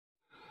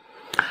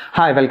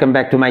Hi, welcome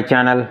back to my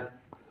channel.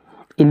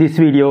 In this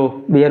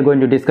video, we are going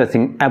to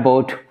discussing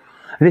about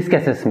risk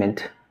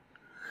assessment.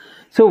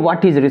 So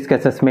what is risk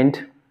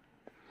assessment?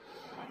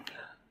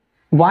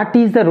 What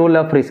is the role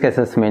of risk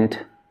assessment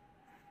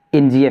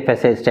in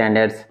GFSA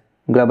standards,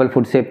 Global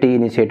Food Safety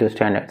Initiative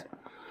standards?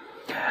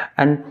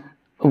 And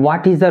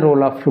what is the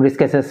role of risk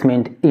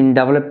assessment in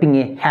developing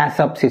a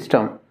HACCP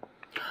system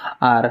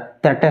or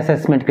threat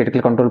assessment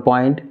critical control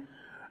point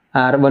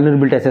or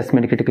vulnerability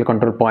assessment critical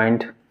control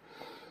point?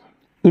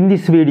 In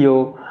this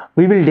video,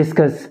 we will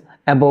discuss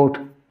about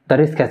the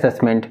risk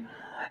assessment,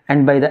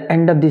 and by the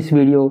end of this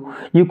video,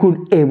 you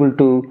could able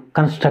to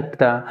construct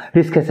the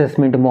risk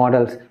assessment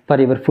models for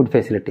your food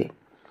facility.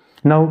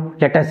 Now,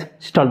 let us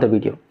start the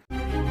video.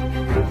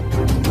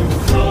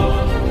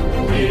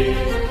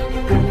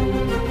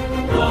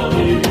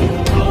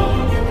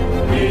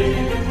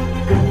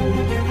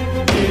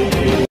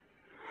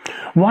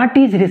 What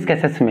is risk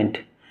assessment?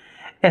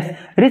 Yes,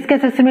 risk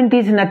assessment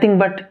is nothing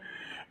but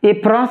a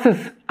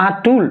process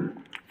or tool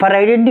for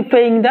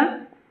identifying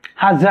the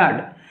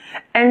hazard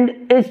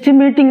and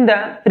estimating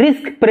the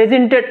risk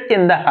presented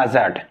in the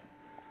hazard.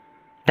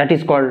 That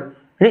is called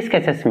risk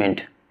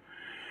assessment.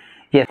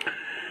 Yes,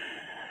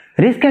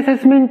 risk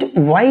assessment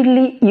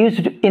widely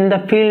used in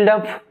the field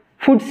of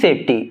food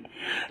safety.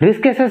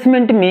 Risk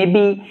assessment may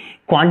be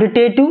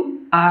quantitative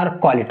or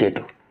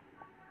qualitative.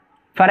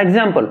 For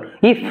example,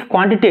 if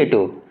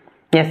quantitative,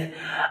 yes,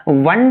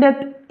 one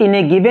death in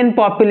a given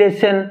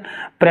population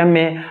from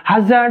a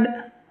hazard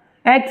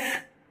X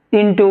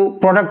into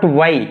product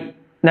Y,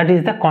 that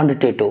is the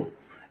quantitative.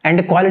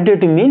 And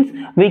qualitative means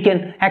we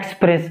can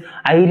express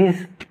high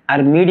risk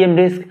or medium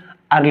risk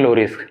or low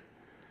risk.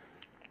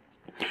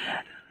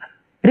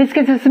 Risk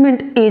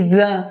assessment is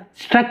the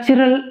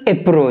structural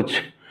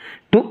approach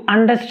to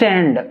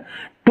understand,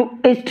 to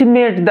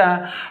estimate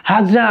the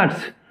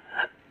hazards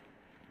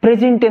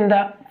present in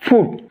the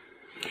food.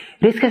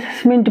 Risk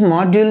assessment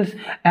modules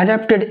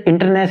adopted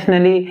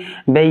internationally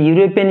by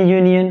European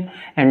Union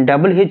and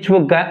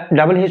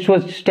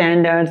WHO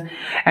standards,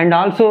 and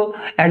also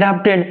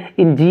adopted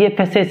in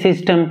GFSA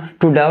system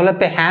to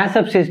develop a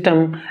HACCP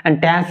system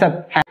and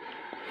TACCP.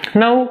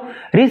 Now,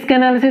 risk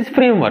analysis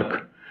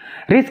framework.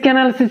 Risk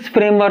analysis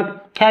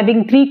framework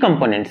having three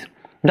components.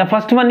 The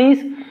first one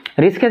is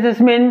risk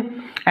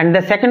assessment, and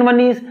the second one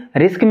is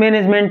risk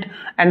management,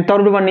 and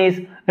third one is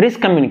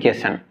risk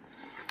communication.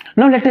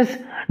 Now let us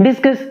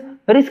discuss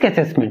risk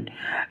assessment.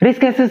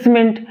 Risk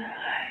assessment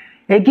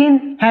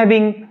again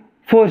having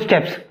four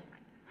steps.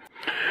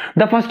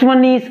 The first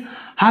one is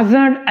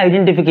hazard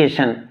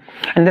identification,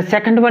 and the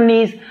second one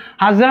is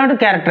hazard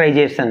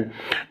characterization.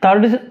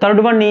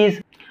 Third one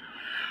is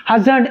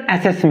hazard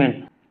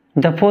assessment.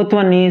 The fourth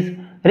one is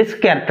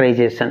risk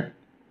characterization.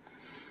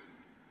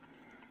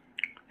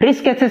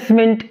 Risk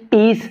assessment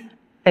is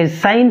a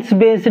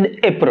science-based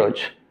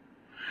approach.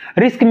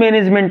 Risk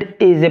management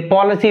is a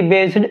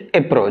policy-based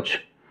approach.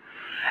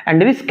 And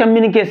risk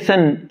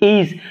communication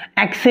is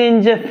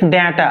exchange of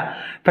data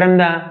from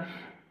the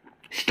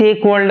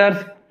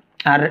stakeholders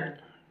or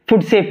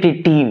food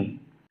safety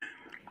team.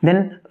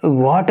 Then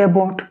what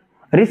about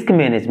risk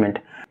management?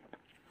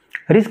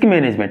 Risk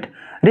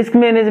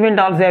management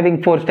also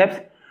having four steps.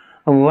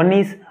 One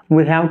is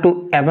we have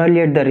to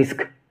evaluate the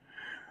risk.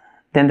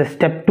 Then the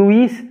step 2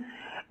 is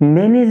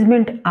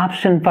management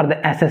option for the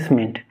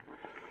assessment.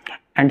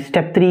 And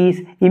step 3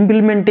 is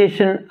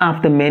implementation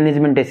of the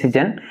management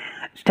decision.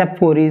 Step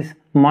 4 is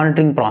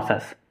monitoring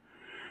process.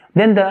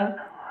 Then the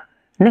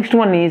next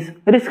one is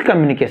risk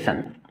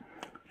communication.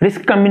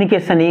 Risk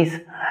communication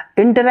is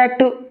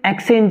interactive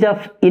exchange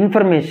of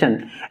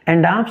information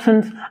and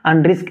options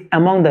on risk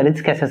among the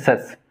risk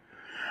assessors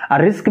or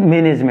risk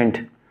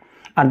management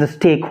or the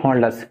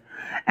stakeholders.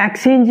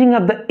 Exchanging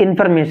of the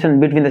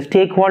information between the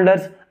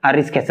stakeholders or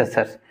risk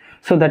assessors.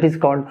 So that is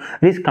called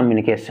risk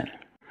communication.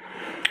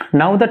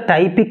 Now the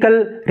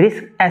typical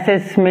risk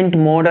assessment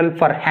model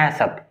for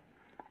HACCP.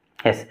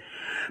 Yes,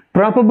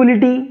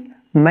 probability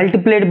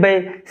multiplied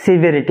by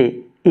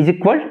severity is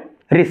equal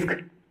risk.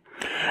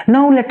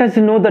 Now let us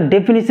know the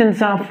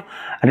definitions of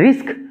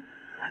risk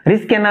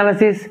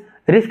analysis,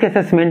 risk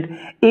assessment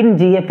in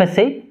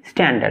GFSA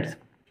standards.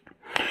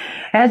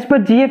 As per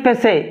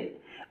GFSA,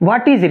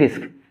 what is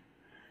risk?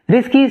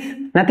 Risk is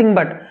nothing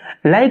but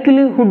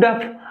likelihood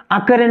of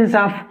occurrence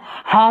of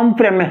harm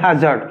from a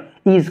hazard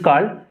is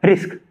called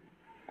risk.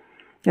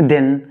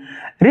 Then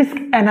risk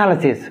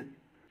analysis.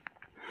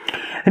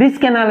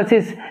 Risk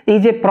analysis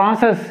is a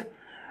process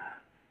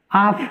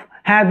of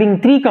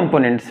having three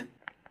components.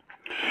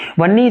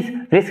 One is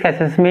risk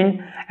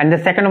assessment, and the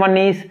second one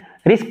is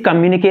risk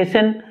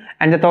communication,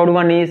 and the third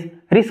one is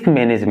risk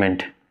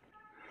management.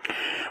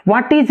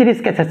 What is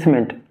risk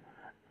assessment?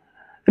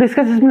 Risk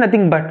assessment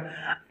nothing but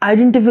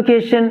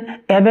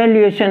identification,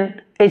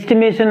 evaluation,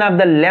 estimation of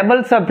the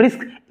levels of risk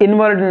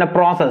involved in a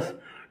process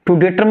to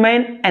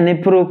determine an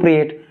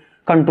appropriate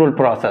control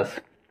process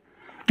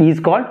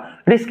is called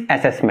risk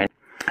assessment.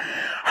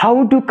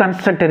 How to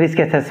construct a risk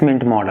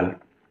assessment model?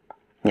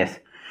 Yes,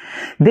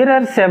 there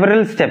are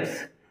several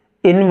steps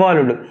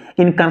involved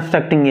in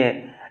constructing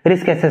a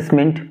risk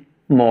assessment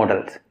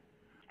models.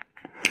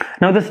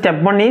 Now the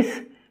step 1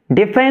 is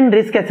define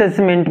risk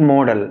assessment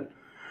model.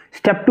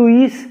 Step 2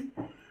 is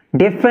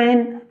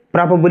define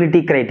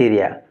probability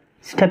criteria.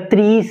 Step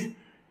 3 is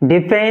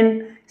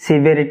define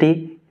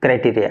severity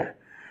criteria.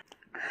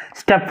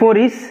 Step 4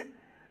 is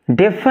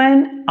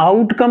define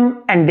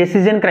outcome and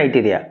decision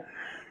criteria.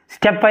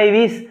 Step 5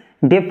 is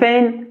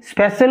define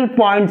special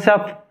points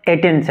of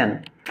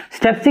attention.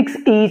 Step 6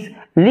 is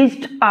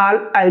list all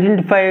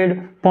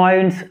identified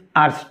points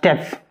or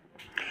steps.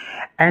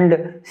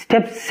 And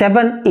step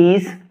 7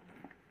 is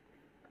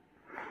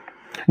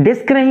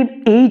describe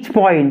each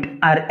point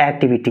or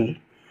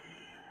activity.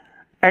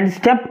 And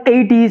step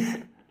 8 is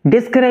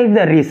describe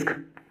the risk.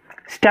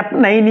 Step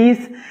 9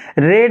 is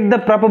rate the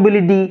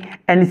probability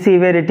and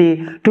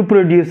severity to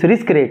produce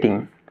risk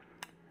rating.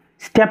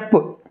 Step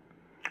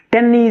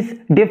 10 is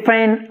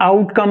define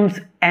outcomes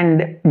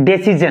and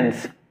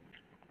decisions.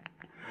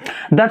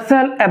 That's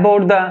all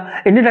about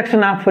the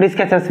introduction of risk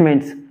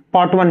assessments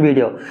part 1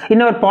 video.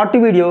 In our part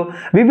 2 video,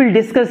 we will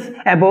discuss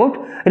about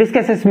risk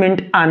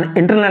assessment and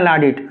internal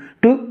audit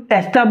to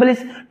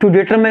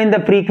determine the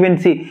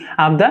frequency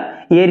of the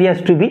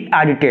areas to be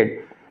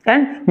audited,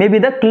 and maybe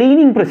the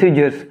cleaning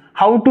procedures,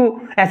 how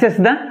to assess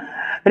the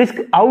risk,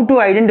 how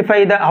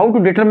to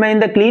determine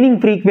the cleaning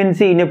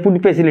frequency in a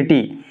food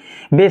facility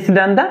based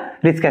on the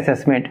risk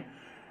assessment.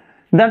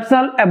 That's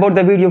all about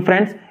the video,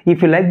 friends.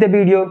 If you like the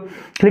video,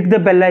 click the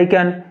bell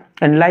icon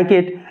and like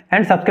it,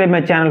 and subscribe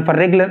my channel for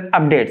regular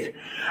updates.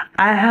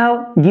 I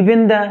have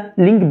given the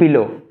link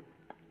below.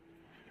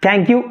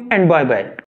 Thank you and bye bye.